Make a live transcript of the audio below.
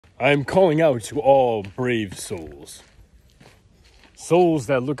I am calling out to all brave souls. Souls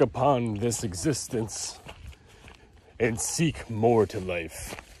that look upon this existence and seek more to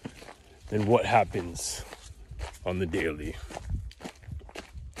life than what happens on the daily.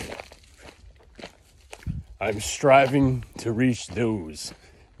 I'm striving to reach those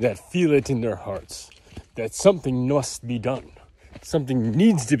that feel it in their hearts, that something must be done, something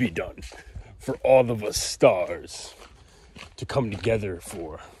needs to be done for all of us stars to come together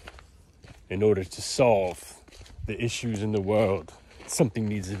for, in order to solve the issues in the world. Something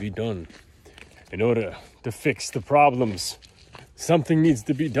needs to be done. In order to fix the problems, something needs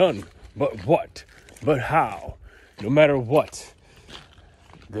to be done. But what? But how? No matter what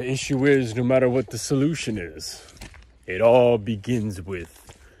the issue is, no matter what the solution is, it all begins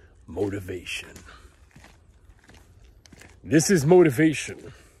with motivation. This is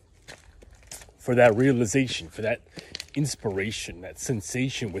motivation for that realization, for that inspiration, that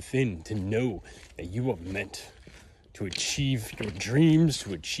sensation within to know that you are meant to achieve your dreams,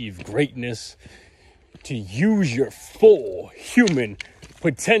 to achieve greatness, to use your full human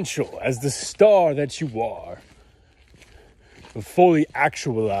potential as the star that you are, to fully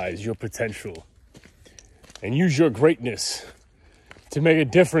actualize your potential and use your greatness to make a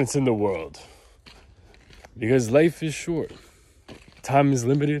difference in the world. Because life is short, time is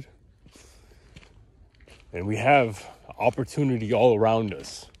limited, and we have opportunity all around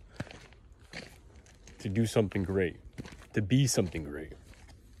us to do something great, to be something great,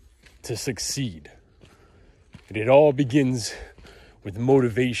 to succeed. And it all begins with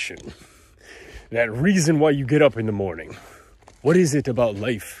motivation. That reason why you get up in the morning. What is it about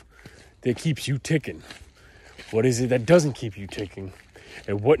life that keeps you ticking? What is it that doesn't keep you ticking?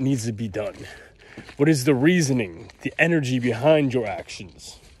 And what needs to be done? What is the reasoning, the energy behind your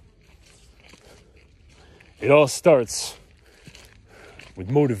actions? It all starts with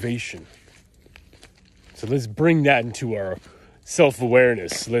motivation. So let's bring that into our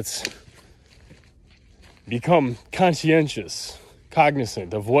self-awareness. Let's become conscientious,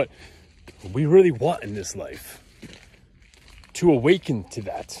 cognizant of what we really want in this life. To awaken to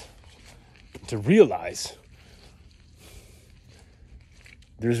that, to realize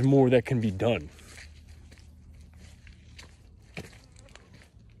there's more that can be done.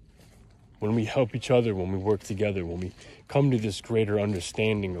 When we help each other, when we work together, when we come to this greater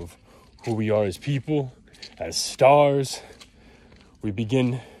understanding of who we are as people, as stars, we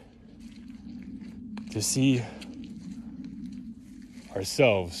begin to see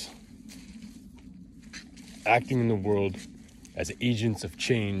ourselves acting in the world as agents of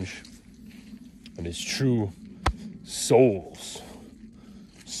change and as true souls,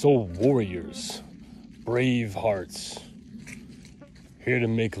 soul warriors, brave hearts, here to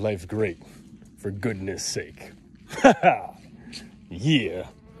make life great for goodness sake. Yeah,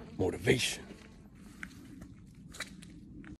 motivation.